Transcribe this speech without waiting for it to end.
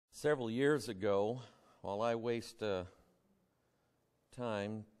Several years ago, while I waste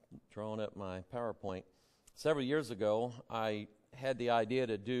time drawing up my PowerPoint, several years ago I had the idea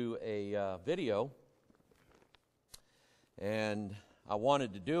to do a video, and I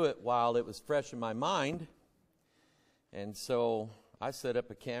wanted to do it while it was fresh in my mind, and so I set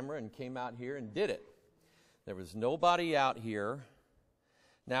up a camera and came out here and did it. There was nobody out here.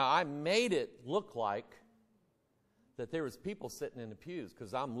 Now, I made it look like that there was people sitting in the pews,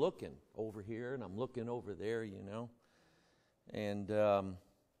 because I'm looking over here and I'm looking over there, you know. And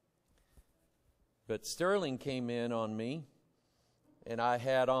but Sterling came in on me, and I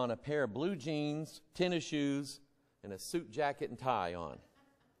had on a pair of blue jeans, tennis shoes, and a suit jacket and tie on.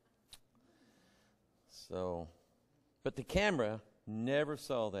 So, but the camera never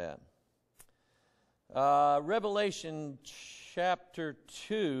saw that. Revelation chapter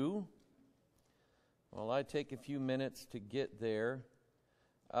 2. Well, I take a few minutes to get there.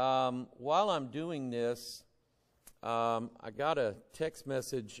 While I'm doing this, I got a text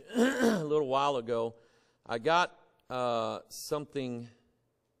message a little while ago. I got something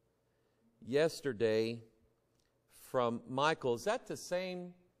yesterday from Michael. Is that the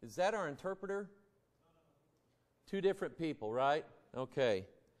same? Is that our interpreter? Two different people, right? Okay.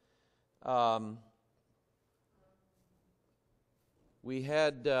 We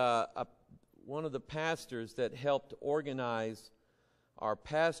had one of the pastors that helped organize our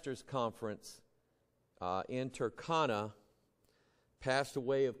pastors' conference in Turkana passed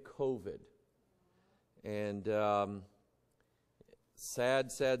away of COVID. And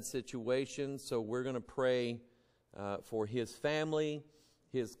sad situation. So we're going to pray for his family,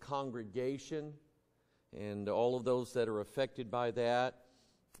 his congregation, and all of those that are affected by that.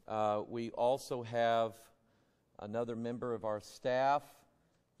 We also have another member of our staff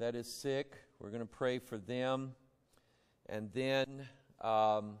that is sick. We're going to pray for them. And then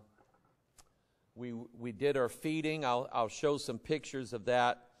we did our feeding. I'll show some pictures of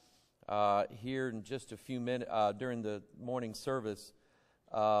that here in just a few minutes during the morning service.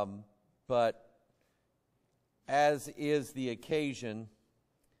 But as is the occasion,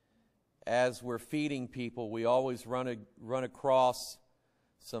 as we're feeding people, we always run across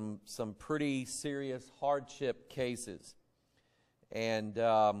some pretty serious hardship cases. And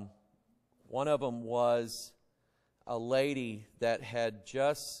one of them was a lady that had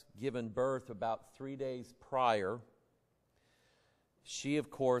just given birth about 3 days prior. She, of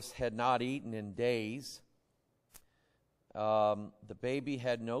course, had not eaten in days. The baby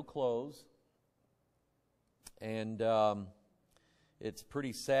had no clothes. And it's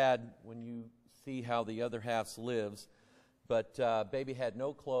pretty sad when you see how the other half lives. But baby had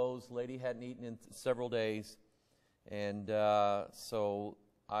no clothes. Lady hadn't eaten in several days. And so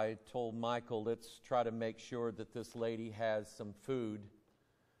I told Michael, let's try to make sure that this lady has some food.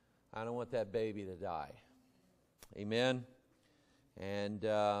 I don't want that baby to die. Amen. And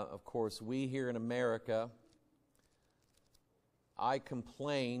of course, we here in America, I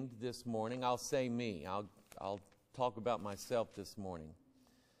complained this morning. I'll say me. I'll talk about myself this morning.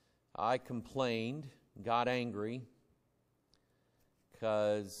 I complained, got angry,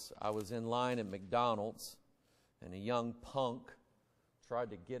 because I was in line at McDonald's, and a young punk tried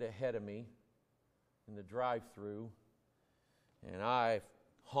to get ahead of me in the drive-thru, and I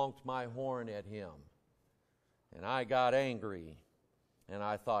honked my horn at him, and I got angry, and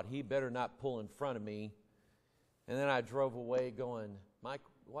I thought he better not pull in front of me. And then I drove away going, Mike,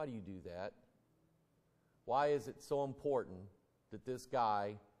 why do you do that? Why is it so important that this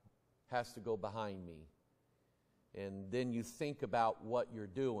guy has to go behind me? And then you think about what you're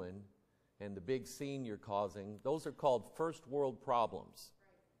doing and the big scene you're causing. Those are called first world problems.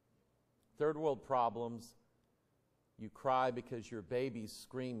 Third world problems, you cry because your baby's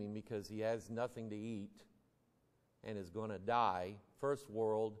screaming because he has nothing to eat and is going to die. First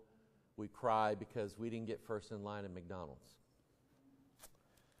world, we cry because we didn't get first in line at McDonald's.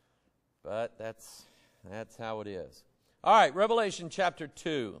 But that's how it is. All right, Revelation chapter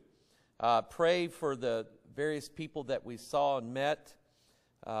 2. Pray for the various people that we saw and met,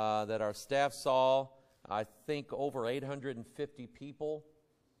 that our staff saw. I think over 850 people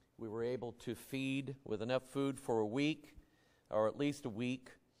we were able to feed with enough food for a week, or at least a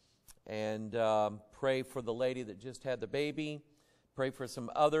week. And pray for the lady that just had the baby. Pray for some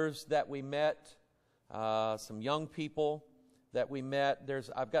others that we met, some young people that we met.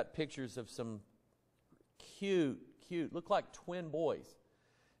 I've got pictures of some cute, look like twin boys.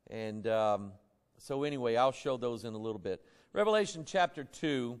 And so anyway, I'll show those in a little bit. Revelation chapter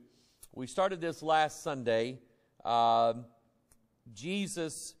 2, we started this last Sunday.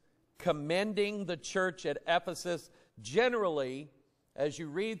 Jesus commending the church at Ephesus. Generally, as you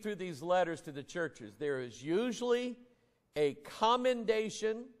read through these letters to the churches, there is usually a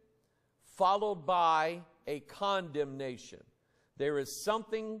commendation followed by a condemnation. There is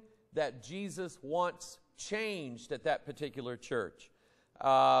something that Jesus wants changed at that particular church.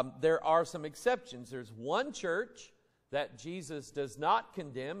 There are some exceptions. There's one church that Jesus does not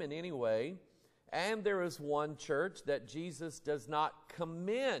condemn in any way, and there is one church that Jesus does not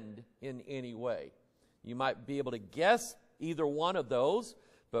commend in any way. You might be able to guess either one of those,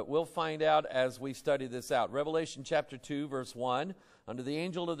 but we'll find out as we study this out. Revelation chapter 2, verse 1. Unto the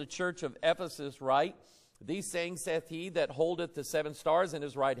angel of the church of Ephesus write, These sayings saith he that holdeth the 7 stars in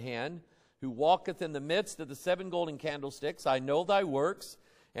his right hand, who walketh in the midst of the 7 golden candlesticks. I know thy works,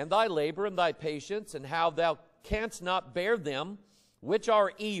 and thy labor, and thy patience, and how thou canst not bear them which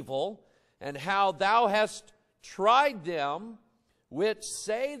are evil, and how thou hast tried them which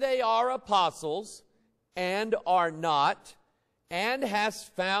say they are apostles, and are not, and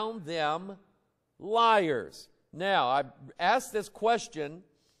hast found them liars. Now, I asked this question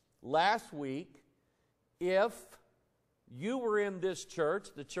last week. If you were in this church,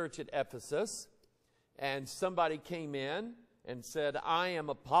 the church at Ephesus, and somebody came in and said, I am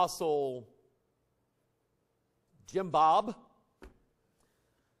Apostle Jim Bob,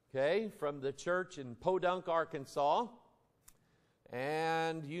 okay, from the church in Podunk, Arkansas,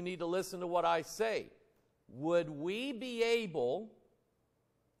 and you need to listen to what I say. Would we be able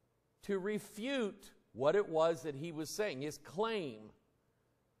to refute what it was that he was saying, his claim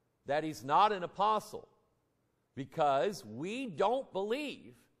that he's not an apostle? Because we don't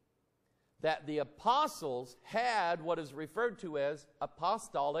believe that the apostles had what is referred to as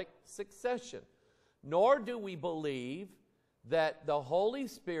apostolic succession. Nor do we believe that the Holy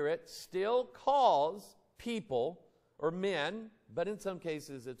Spirit still calls people, or men, but in some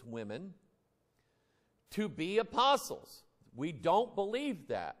cases it's women, to be apostles. We don't believe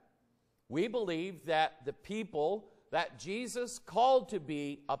that. We believe that the people that Jesus called to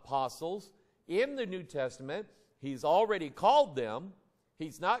be apostles in the New Testament, he's already called them.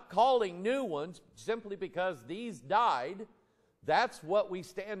 He's not calling new ones simply because these died. That's what we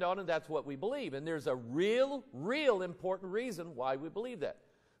stand on, and that's what we believe. And there's a real important reason why we believe that.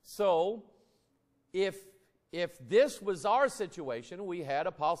 So, if this was our situation, we had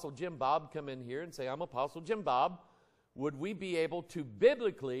Apostle Jim Bob come in here and say, I'm Apostle Jim Bob, would we be able to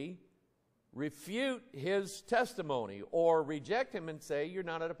biblically refute his testimony or reject him and say, you're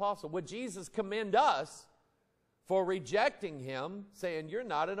not an apostle? Would Jesus commend us for rejecting him, saying, you're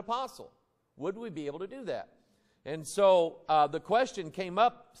not an apostle? Would we be able to do that? And so the question came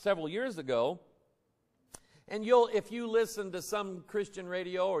up several years ago, and if you listen to some Christian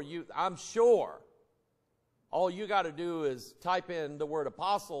radio, or I'm sure all you got to do is type in the word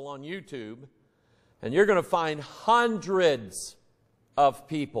apostle on YouTube, and you're going to find hundreds of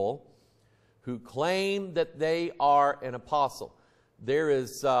people who claim that they are an apostle. There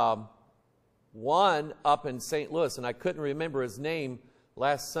is one up in St. Louis, and I couldn't remember his name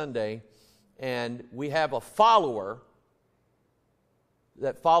last Sunday, and we have a follower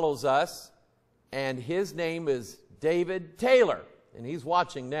that follows us, and his name is David Taylor, and he's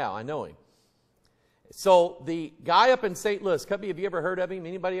watching now. I know him. So the guy up in St. Louis, Cubby, have you ever heard of him?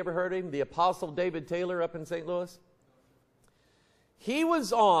 Anybody ever heard of him? The Apostle David Taylor up in St. Louis? He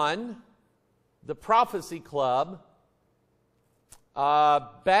was on the Prophecy Club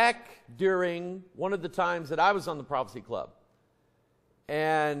back during one of the times that I was on the Prophecy Club.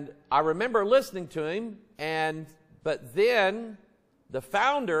 And I remember listening to him, but then the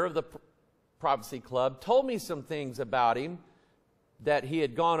founder of the Prophecy Club told me some things about him, that he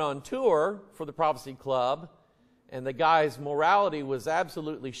had gone on tour for the Prophecy Club, and the guy's morality was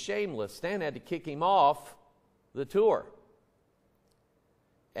absolutely shameless. Stan had to kick him off the tour.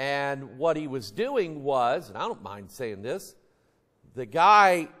 And what he was doing was, and I don't mind saying this, the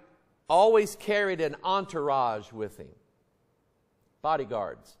guy always carried an entourage with him.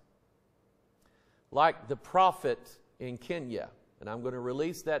 Bodyguards. Like the prophet in Kenya. And I'm going to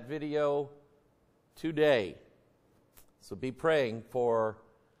release that video today. So be praying for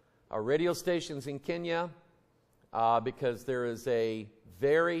our radio stations in Kenya, because there is a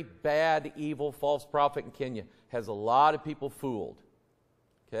very bad, evil, false prophet in Kenya. Has a lot of people fooled.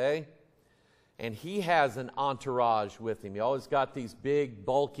 Okay? And he has an entourage with him. He always got these big,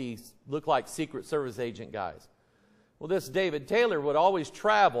 bulky, look like Secret Service agent guys. Well, this David Taylor would always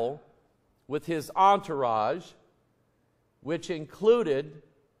travel with his entourage, which included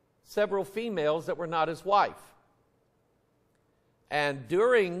several females that were not his wife. And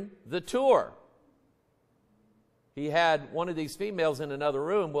during the tour, he had one of these females in another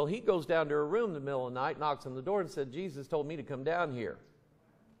room. Well, he goes down to her room in the middle of the night, knocks on the door, and said, Jesus told me to come down here.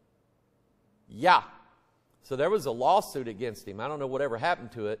 Yeah. So there was a lawsuit against him. I don't know whatever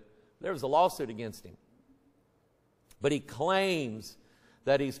happened to it. There was a lawsuit against him. But he claims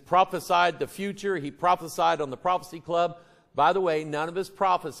that he's prophesied the future. He prophesied on the Prophecy Club. By the way, none of his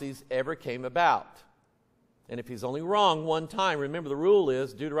prophecies ever came about. And if he's only wrong one time, remember the rule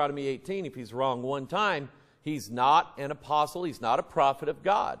is, Deuteronomy 18, if he's wrong one time, he's not an apostle, he's not a prophet of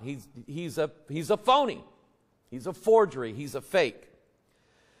God. He's a phony. He's a forgery. He's a fake.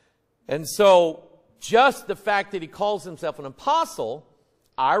 And so, just the fact that he calls himself an apostle,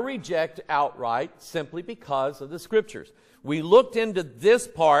 I reject outright simply because of the Scriptures. We looked into this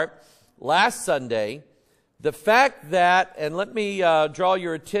part last Sunday. The fact that, and let me draw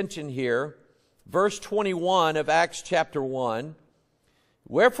your attention here, verse 21 of Acts chapter 1,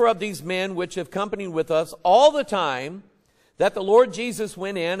 wherefore of these men which have companied with us all the time that the Lord Jesus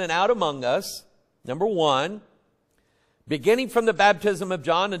went in and out among us, number one, beginning from the baptism of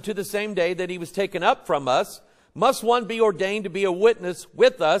John unto the same day that he was taken up from us, must one be ordained to be a witness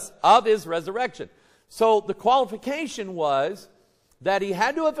with us of his resurrection. So the qualification was that he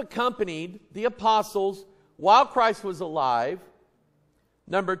had to have accompanied the apostles while Christ was alive.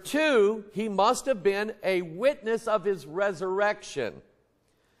 Number two, he must have been a witness of his resurrection.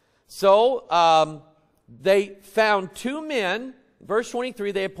 So they found two men. Verse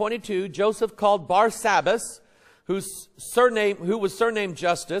 23, they appointed two, Joseph called Barsabbas, who was surnamed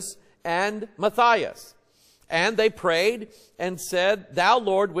Justus, and Matthias. And they prayed and said, Thou,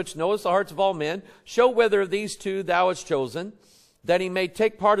 Lord, which knowest the hearts of all men, show whether of these two thou hast chosen, that he may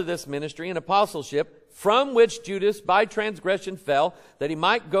take part of this ministry and apostleship, from which Judas by transgression fell, that he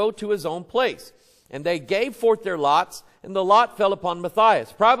might go to his own place. And they gave forth their lots, and the lot fell upon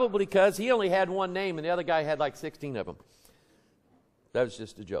Matthias, probably because he only had one name and the other guy had like 16 of them. That was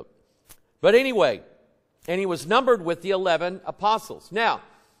just a joke. But anyway, and he was numbered with the 11 apostles. Now,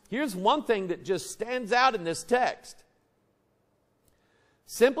 here's one thing that just stands out in this text.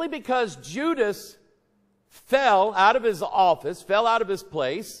 Simply because Judas fell out of his office, fell out of his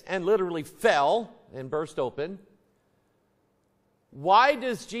place, and literally fell and burst open, why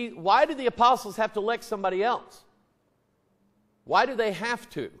do the apostles have to elect somebody else? Why do they have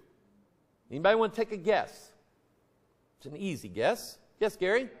to? Anybody want to take a guess? It's an easy guess. Yes,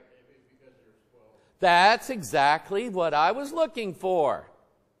 Gary? That's exactly what I was looking for.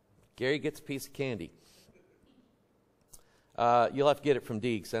 Gary gets a piece of candy. You'll have to get it from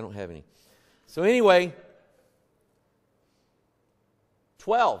Dee because I don't have any. So anyway,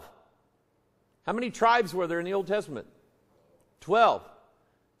 12. How many tribes were there in the Old Testament? 12.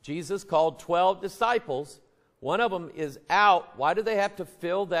 Jesus called 12 disciples. One of them is out. Why do they have to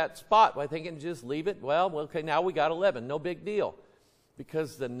fill that spot? Why they can just leave it? Well, okay, now we got 11. No big deal.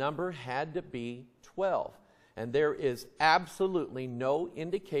 Because the number had to be 12. And there is absolutely no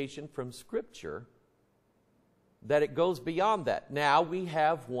indication from Scripture that it goes beyond that. Now we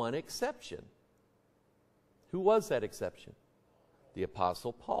have one exception. Who was that exception? The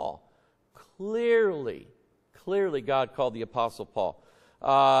Apostle Paul. Clearly God called the Apostle Paul.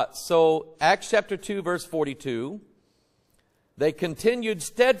 So Acts chapter 2 verse 42, they continued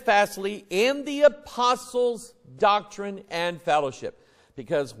steadfastly in the apostles' doctrine and fellowship.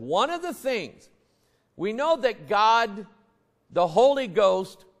 Because one of the things, we know that God, the Holy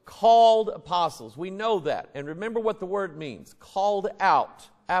Ghost, called apostles. We know that. And remember what the word means. Called out.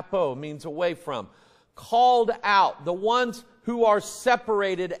 Apo means away from. Called out. The ones who are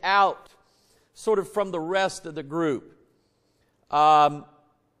separated out sort of from the rest of the group.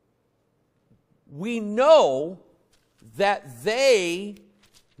 We know that they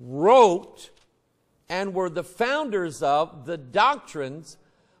wrote and were the founders of the doctrines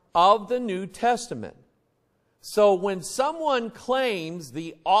of the New Testament. So when someone claims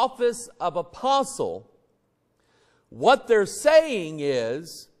the office of apostle, what they're saying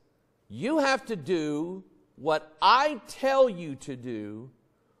is, you have to do what I tell you to do,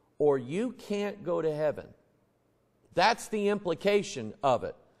 or you can't go to heaven. That's the implication of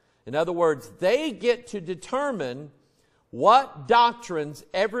it. In other words, they get to determine what doctrines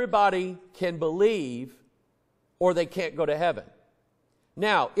everybody can believe, or they can't go to heaven.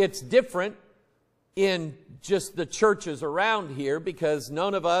 Now, it's different in just the churches around here because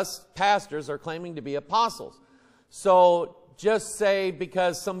none of us pastors are claiming to be apostles. So just say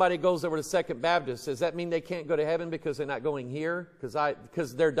because somebody goes over to Second Baptist, does that mean they can't go to heaven because they're not going here?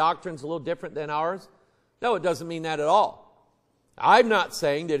 Because their doctrine's a little different than ours? No, it doesn't mean that at all. I'm not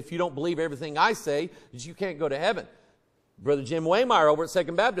saying that if you don't believe everything I say, that you can't go to heaven. Brother Jim Waymeyer over at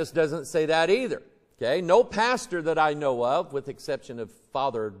Second Baptist doesn't say that either. Okay? No pastor that I know of, with the exception of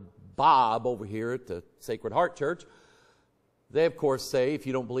Father Bob over here at the Sacred Heart Church, They, of course, say, if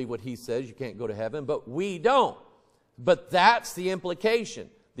you don't believe what he says, you can't go to heaven. But we don't. But that's the implication.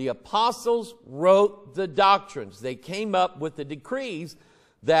 The apostles wrote the doctrines. They came up with the decrees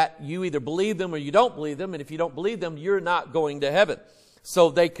that you either believe them or you don't believe them. And if you don't believe them, you're not going to heaven. So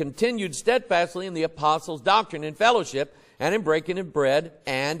they continued steadfastly in the apostles' doctrine and fellowship, and in breaking of bread,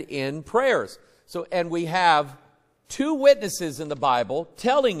 and in prayers. So, and we have two witnesses in the Bible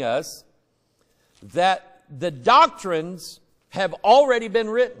telling us that the doctrines have already been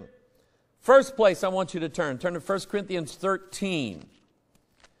written. First place I want you to turn to 1 Corinthians 13.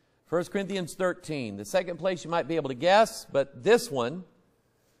 1 Corinthians 13. The second place you might be able to guess, but this one,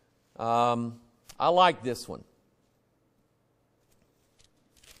 I like this one.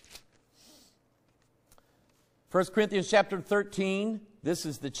 1 Corinthians chapter 13, this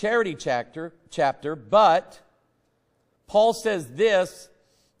is the charity chapter, but Paul says this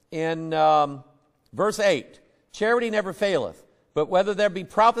in verse 8, charity never faileth, but whether there be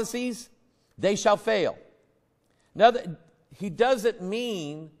prophecies, they shall fail. Now, he doesn't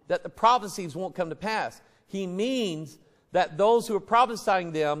mean that the prophecies won't come to pass. He means that those who are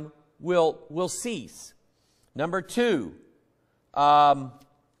prophesying them will cease. Number 2,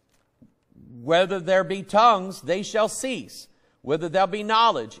 whether there be tongues, they shall cease. Whether there be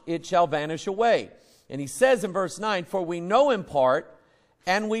knowledge, it shall vanish away. And he says in verse 9, for we know in part,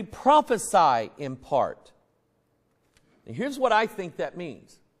 and we prophesy in part. Now here's what I think that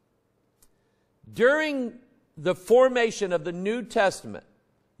means. During the formation of the New Testament,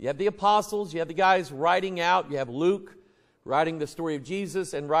 you have the apostles, you have the guys writing out, you have Luke writing the story of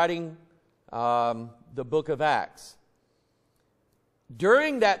Jesus and writing the book of Acts.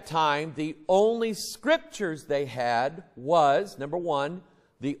 During that time, the only scriptures they had was, number 1,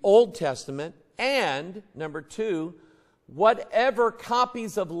 the Old Testament, and, number 2, whatever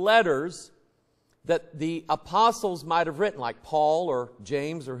copies of letters that the apostles might have written, like Paul or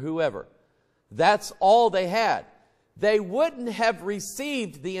James or whoever. That's all they had. They wouldn't have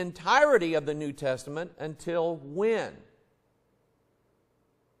received the entirety of the New Testament until when?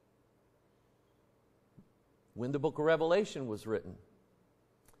 When the book of Revelation was written.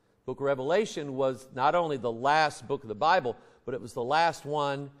 Book of Revelation was not only the last book of the Bible, but it was the last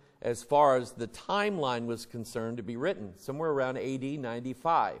one as far as the timeline was concerned to be written, somewhere around AD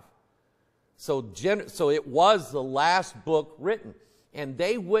 95. So it was the last book written. And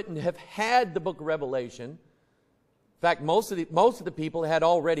they wouldn't have had the book of Revelation. In fact, most of the people had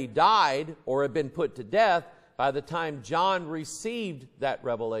already died or had been put to death by the time John received that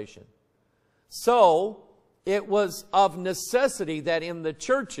revelation. So it was of necessity that in the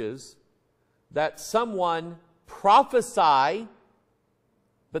churches that someone prophesy,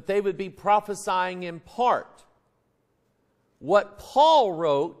 but they would be prophesying in part. What Paul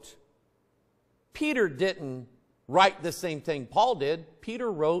wrote, Peter didn't write the same thing Paul did.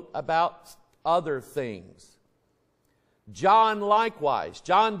 Peter wrote about other things. John likewise.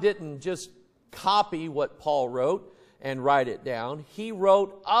 John didn't just copy what Paul wrote and write it down. He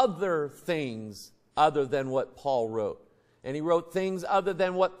wrote other things other than what Paul wrote. And he wrote things other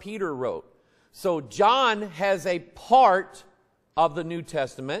than what Peter wrote. So John has a part of the New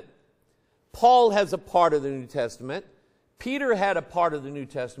Testament. Paul has a part of the New Testament. Peter had a part of the New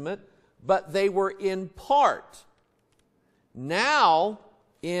Testament, but they were in part. Now,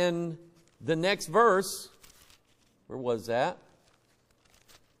 in the next verse, where was that?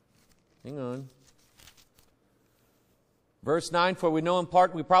 Hang on. Verse 9, for we know in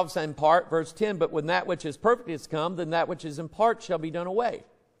part, we prophesy in part. Verse 10, but when that which is perfect is come, then that which is in part shall be done away.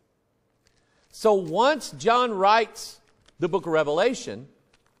 So once John writes the book of Revelation,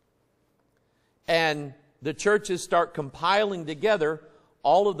 and the churches start compiling together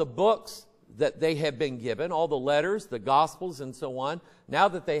all of the books that they have been given, all the letters, the Gospels, and so on. Now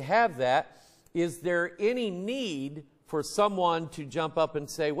that they have that, is there any need for someone to jump up and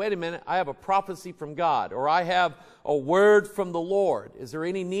say, wait a minute, I have a prophecy from God, or I have a word from the Lord? Is there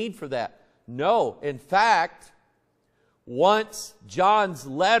any need for that? No. In fact, once John's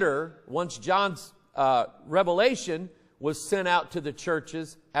revelation was sent out to the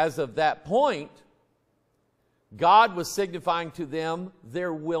churches, as of that point, God was signifying to them,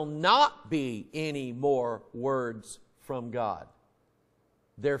 there will not be any more words from God.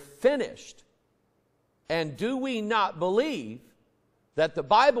 They're finished. And do we not believe that the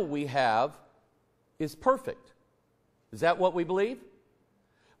Bible we have is perfect? Is that what we believe?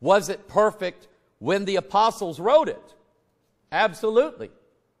 Was it perfect when the apostles wrote it? Absolutely.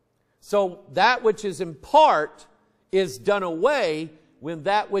 So that which is in part is done away when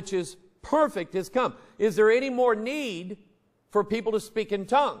that which is perfect has come. Is there any more need for people to speak in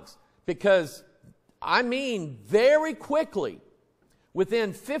tongues? Because I mean very quickly,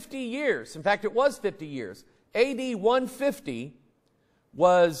 within 50 years, in fact it was 50 years, AD 150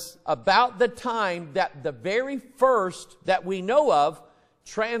 was about the time that the very first that we know of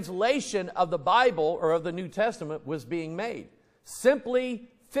translation of the Bible or of the New Testament was being made. Simply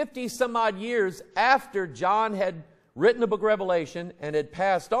 50 some odd years after John had written the book of Revelation and had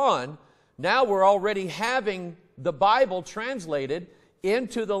passed on, now we're already having the Bible translated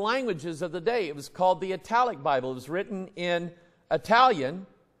into the languages of the day. It was called the Italic Bible. It was written in Italian,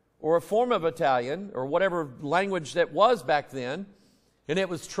 or a form of Italian, or whatever language that was back then, and it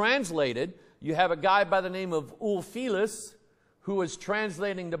was translated. You have a guy by the name of Ulfilas who was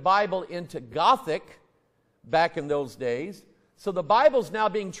translating the Bible into Gothic back in those days. So the Bible's now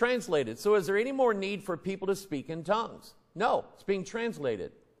being translated. So is there any more need for people to speak in tongues? No, it's being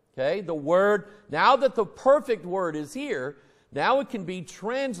translated. Okay, the Word, now that the perfect Word is here, now it can be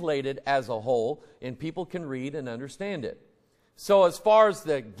translated as a whole, and people can read and understand it. So as far as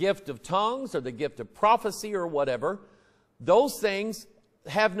the gift of tongues or the gift of prophecy or whatever, those things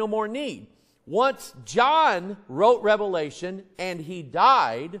have no more need. Once John wrote Revelation and he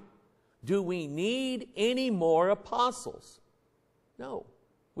died, do we need any more apostles? No,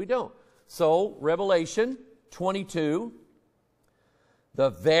 we don't. So Revelation 22, the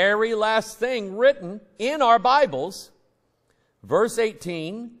very last thing written in our Bibles, verse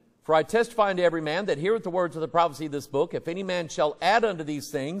 18, for I testify unto every man that heareth the words of the prophecy of this book, if any man shall add unto these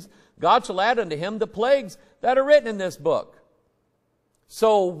things, God shall add unto him the plagues that are written in this book.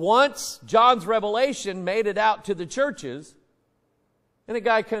 So once John's revelation made it out to the churches, and a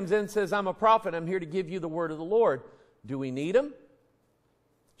guy comes in and says, I'm a prophet, I'm here to give you the word of the Lord. Do we need him?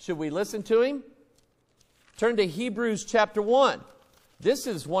 Should we listen to him? Turn to Hebrews chapter 1. This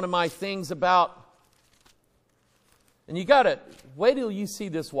is one of my things about, and you got to, wait till you see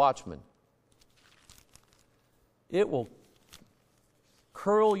this watchman. It will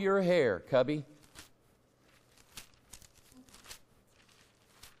curl your hair, Cubby.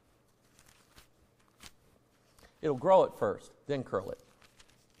 It'll grow it first, then curl it.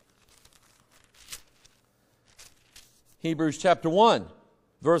 Hebrews chapter 1,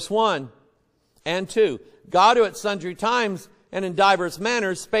 verse 1 and 2. God, who at sundry times and in divers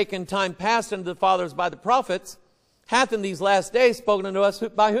manners spake in time past unto the fathers by the prophets, hath in these last days spoken unto us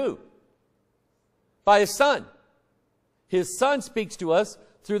by who? By His Son. His Son speaks to us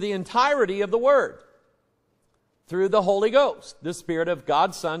through the entirety of the Word, through the Holy Ghost, the Spirit of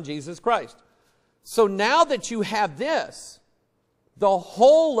God's Son, Jesus Christ. So now that you have this, the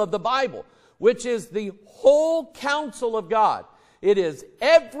whole of the Bible, which is the whole counsel of God, it is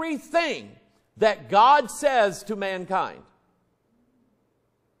everything that God says to mankind.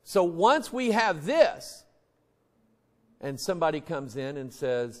 So once we have this, and somebody comes in and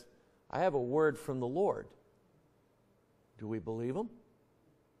says, I have a word from the Lord, do we believe them?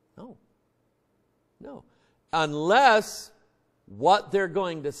 No. No. Unless what they're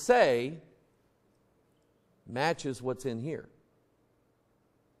going to say matches what's in here.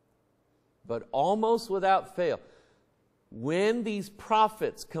 But almost without fail, when these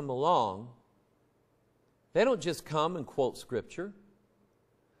prophets come along, they don't just come and quote Scripture.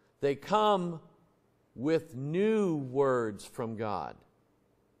 They come with new words from God.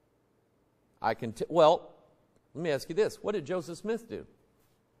 Well, let me ask you this. What did Joseph Smith do?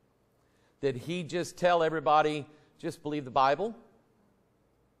 Did he just tell everybody, just believe the Bible?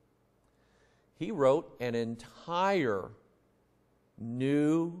 He wrote an entire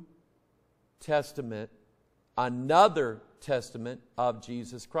New Testament, another testament of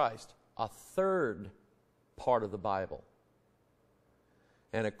Jesus Christ, a third part of the Bible.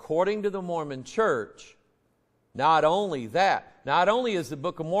 And according to the Mormon Church, not only that, not only is the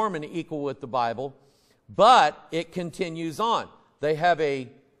Book of Mormon equal with the Bible, but it continues on. They have a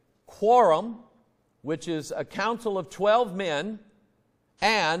quorum, which is a council of 12 men,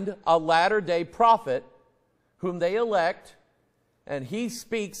 and a latter-day prophet whom they elect, and he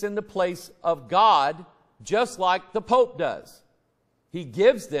speaks in the place of God just like the Pope does. He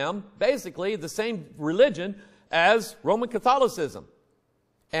gives them basically the same religion as Roman Catholicism.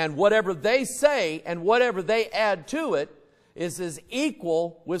 And whatever they say and whatever they add to it is as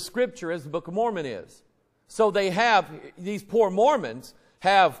equal with Scripture as the Book of Mormon is. So they have, these poor Mormons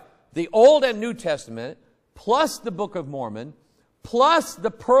have the Old and New Testament plus the Book of Mormon plus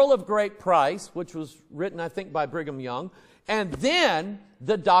the Pearl of Great Price, which was written, I think, by Brigham Young, and then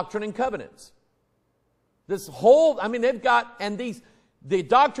the Doctrine and Covenants. This whole, I mean, they've got, and the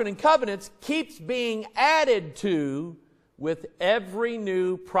Doctrine and Covenants keeps being added to with every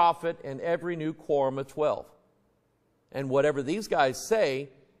new prophet and every new quorum of 12. And whatever these guys say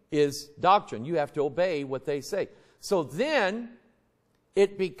is doctrine. You have to obey what they say. So then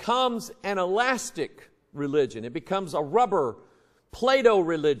it becomes an elastic religion. It becomes a rubber Play-Doh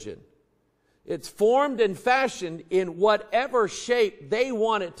religion. It's formed and fashioned in whatever shape they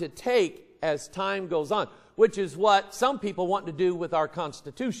want it to take as time goes on, which is what some people want to do with our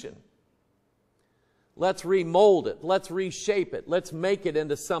Constitution. Let's remold it. Let's reshape it. Let's make it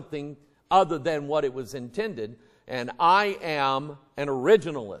into something other than what it was intended. And I am an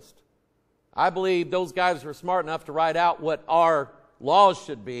originalist. I believe those guys were smart enough to write out what our laws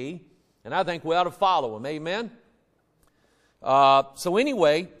should be, and I think we ought to follow them. Amen? So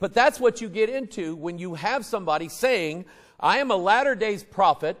anyway, but that's what you get into when you have somebody saying, I am a latter-day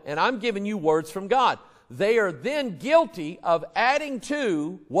prophet, and I'm giving you words from God. They are then guilty of adding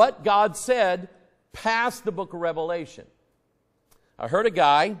to what God said past the book of Revelation. I heard a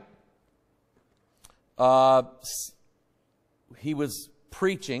guy, he was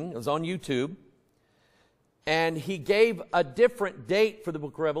preaching, it was on YouTube, and he gave a different date for the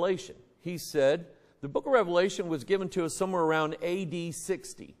book of Revelation. He said, the book of Revelation was given to us somewhere around AD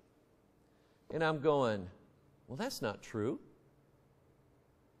 60. And I'm going, well, that's not true.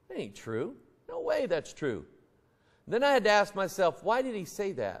 That ain't true. No way that's true. Then I had to ask myself, why did he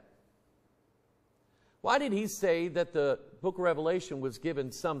say that? Why did he say that the book of Revelation was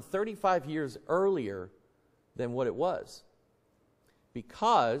given some 35 years earlier than what it was?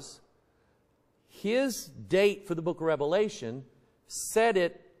 Because his date for the book of Revelation said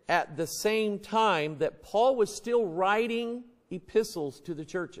it at the same time that Paul was still writing epistles to the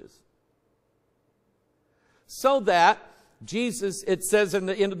churches. So that Jesus, it says in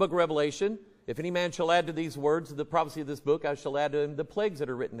the end of the book of Revelation, if any man shall add to these words of the prophecy of this book, I shall add to him the plagues that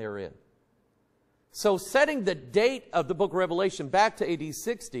are written therein. So setting the date of the book of Revelation back to AD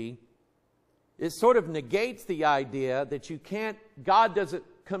 60, it sort of negates the idea that you can't, God doesn't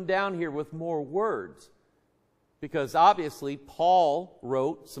come down here with more words. Because obviously Paul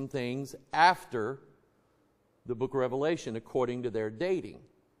wrote some things after the book of Revelation according to their dating.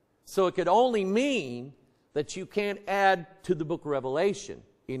 So it could only mean that you can't add to the book of Revelation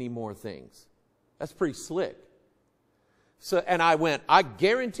any more things. That's pretty slick. So, and I went, I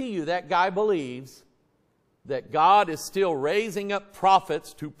guarantee you that guy believes that God is still raising up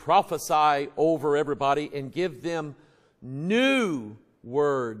prophets to prophesy over everybody and give them new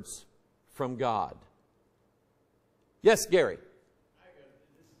words from God. Yes, Gary. This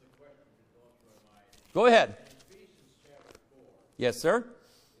is a question that's going through my mind. Go ahead. In Ephesians chapter 4, Yes, sir. it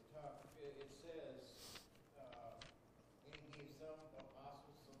says, he gave some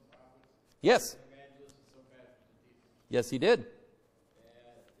apostles, some prophets, Yes. some evangelists, and some pastors and teachers. Yes, he did. And,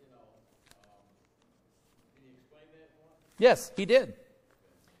 can you explain that more? Yes, he did.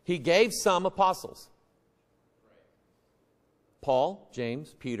 He gave some apostles. Right. Paul,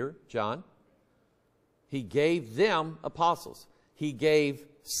 James, Peter, John. He gave them apostles. He gave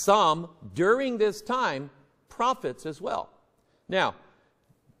some, during this time, prophets as well. Now,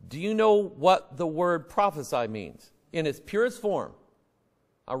 do you know what the word prophesy means? In its purest form,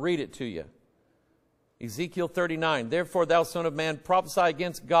 I'll read it to you. Ezekiel 39, therefore thou son of man, prophesy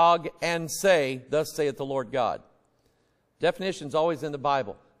against Gog and say, thus saith the Lord God. Definition's always in the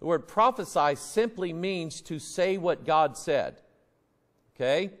Bible. The word prophesy simply means to say what God said.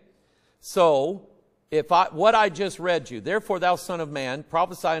 Okay? So, what I just read you, therefore thou son of man,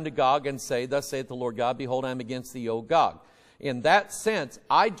 prophesy unto Gog and say, thus saith the Lord God, behold, I am against thee, O Gog. In that sense,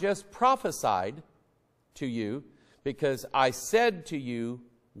 I just prophesied to you because I said to you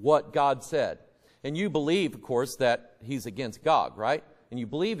what God said. And you believe, of course, that he's against Gog, right? And you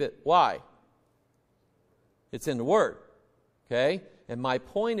believe it. Why? It's in the Word. Okay? And my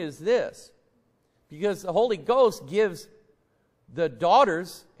point is this. Because the Holy Ghost gives the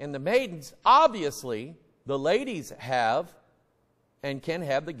daughters and the maidens, obviously, the ladies have and can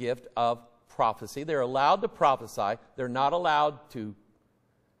have the gift of prophecy. They're allowed to prophesy. They're not allowed to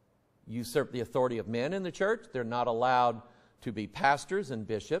usurp the authority of men in the church. They're not allowed to be pastors and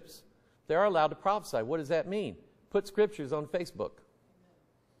bishops. They're allowed to prophesy. What does that mean? Put scriptures on Facebook.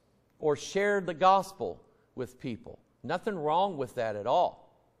 Or share the gospel with people. Nothing wrong with that at all.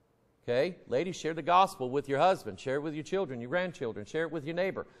 Okay? Ladies, share the gospel with your husband. Share it with your children, your grandchildren. Share it with your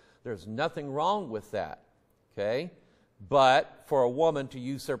neighbor. There's nothing wrong with that. Okay? But for a woman to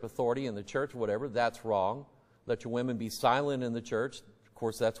usurp authority in the church, whatever, that's wrong. Let your women be silent in the church. Of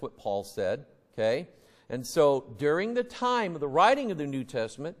course, that's what Paul said. Okay? And so during the time of the writing of the New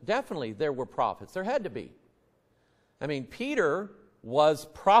Testament, definitely there were prophets. There had to be. I mean, Peter was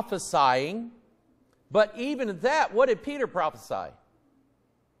prophesying, but even at that, what did Peter prophesy?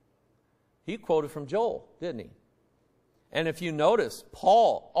 He quoted from Joel, didn't he? And if you notice,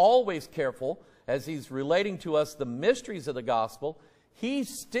 Paul, always careful, as he's relating to us the mysteries of the gospel, he's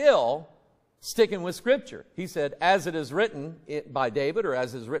still sticking with Scripture. He said, as it is written by David, or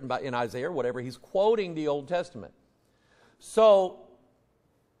as it is written in Isaiah, or whatever, he's quoting the Old Testament. So,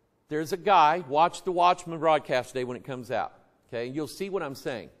 there's a guy, watch the Watchman broadcast today when it comes out. Okay, you'll see what I'm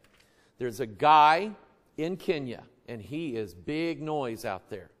saying. There's a guy in Kenya, and he is big noise out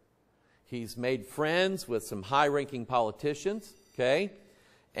there. He's made friends with some high-ranking politicians, okay?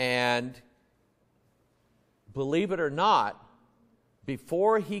 And believe it or not,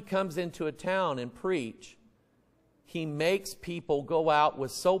 before he comes into a town and preach, he makes people go out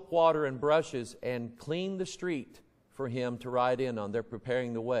with soap water and brushes and clean the street for him to ride in on. They're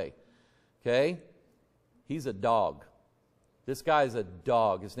preparing the way. Okay? He's a dog. This guy is a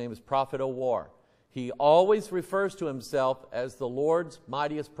dog. His name is Prophet O'War. He always refers to himself as the Lord's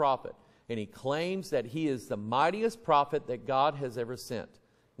mightiest prophet. And he claims that he is the mightiest prophet that God has ever sent.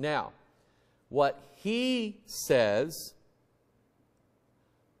 Now, what he says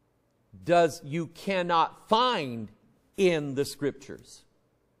you cannot find in the Scriptures.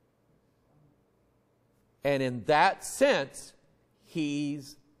 And in that sense,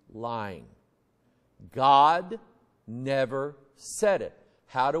 he's lying. God never said it.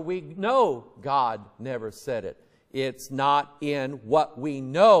 How do we know God never said it? It's not in what we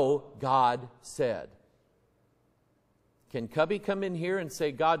know God said. Can Cubby come in here and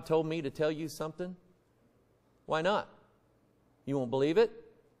say, God told me to tell you something? Why not? You won't believe it?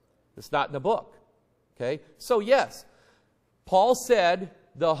 It's not in the book. Okay? So yes, Paul said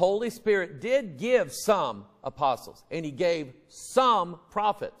the Holy Spirit did give some apostles, and he gave some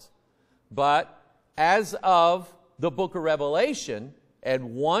prophets. But as of the book of Revelation,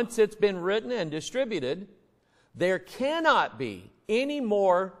 and once it's been written and distributed, there cannot be any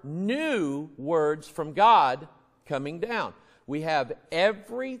more new words from God coming down. We have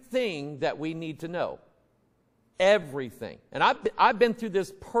everything that we need to know. Everything. And I've been through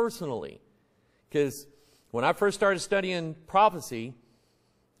this personally. Because when I first started studying prophecy,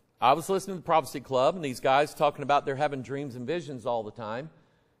 I was listening to the Prophecy Club, and these guys talking about they're having dreams and visions all the time.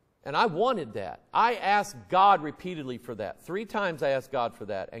 And I wanted that. I asked God repeatedly for that. 3 times I asked God for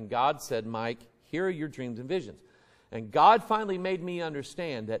that. And God said, Mike, here are your dreams and visions. And God finally made me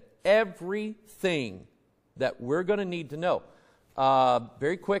understand that everything that we're going to need to know.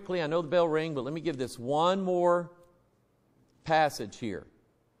 Very quickly, I know the bell rang, but let me give this one more passage here.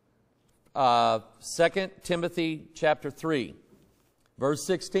 2 Timothy chapter 3, verse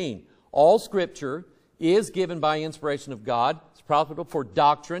 16. All Scripture is given by inspiration of God. It's profitable for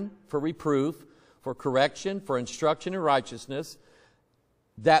doctrine, for reproof, for correction, for instruction in righteousness,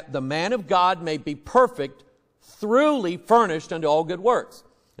 that the man of God may be perfect, thoroughly furnished unto all good works.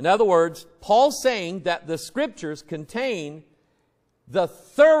 In other words, Paul's saying that the Scriptures contain the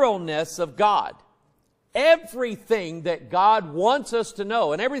thoroughness of God. Everything that God wants us to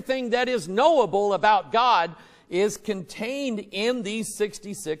know, and everything that is knowable about God, is contained in these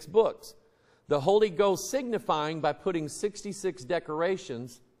 66 books. The Holy Ghost signifying by putting 66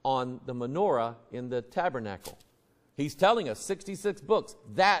 decorations on the menorah in the tabernacle. He's telling us 66 books.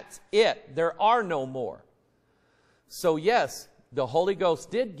 That's it. There are no more. So yes, the Holy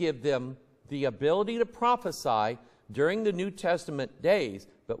Ghost did give them the ability to prophesy during the New Testament days.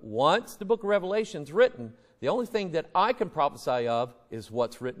 But once the book of Revelation is written, the only thing that I can prophesy of is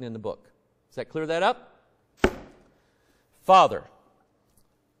what's written in the book. Does that clear that up? Father,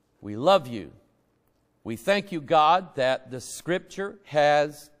 we love you. We thank you, God, that the Scripture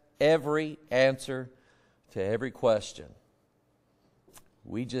has every answer to every question.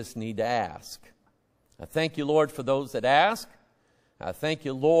 We just need to ask. I thank you, Lord, for those that ask. I thank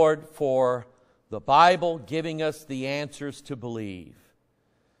you, Lord, for the Bible giving us the answers to believe.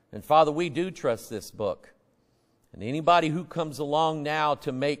 And Father, we do trust this book. And anybody who comes along now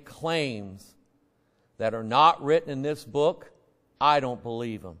to make claims that are not written in this book, I don't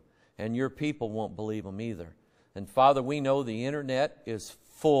believe them. And your people won't believe them either. And Father, we know the internet is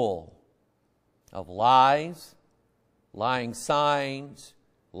full of lies, lying signs,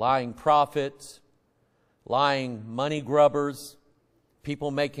 lying prophets, lying money grubbers,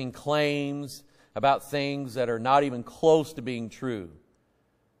 people making claims about things that are not even close to being true.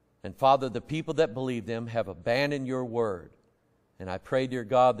 And Father, the people that believe them have abandoned your word. And I pray, dear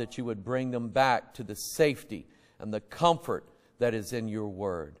God, that you would bring them back to the safety and the comfort that is in your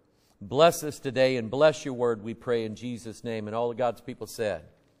word. Bless us today and bless your word, we pray in Jesus' name. And all of God's people said,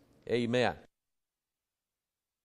 amen.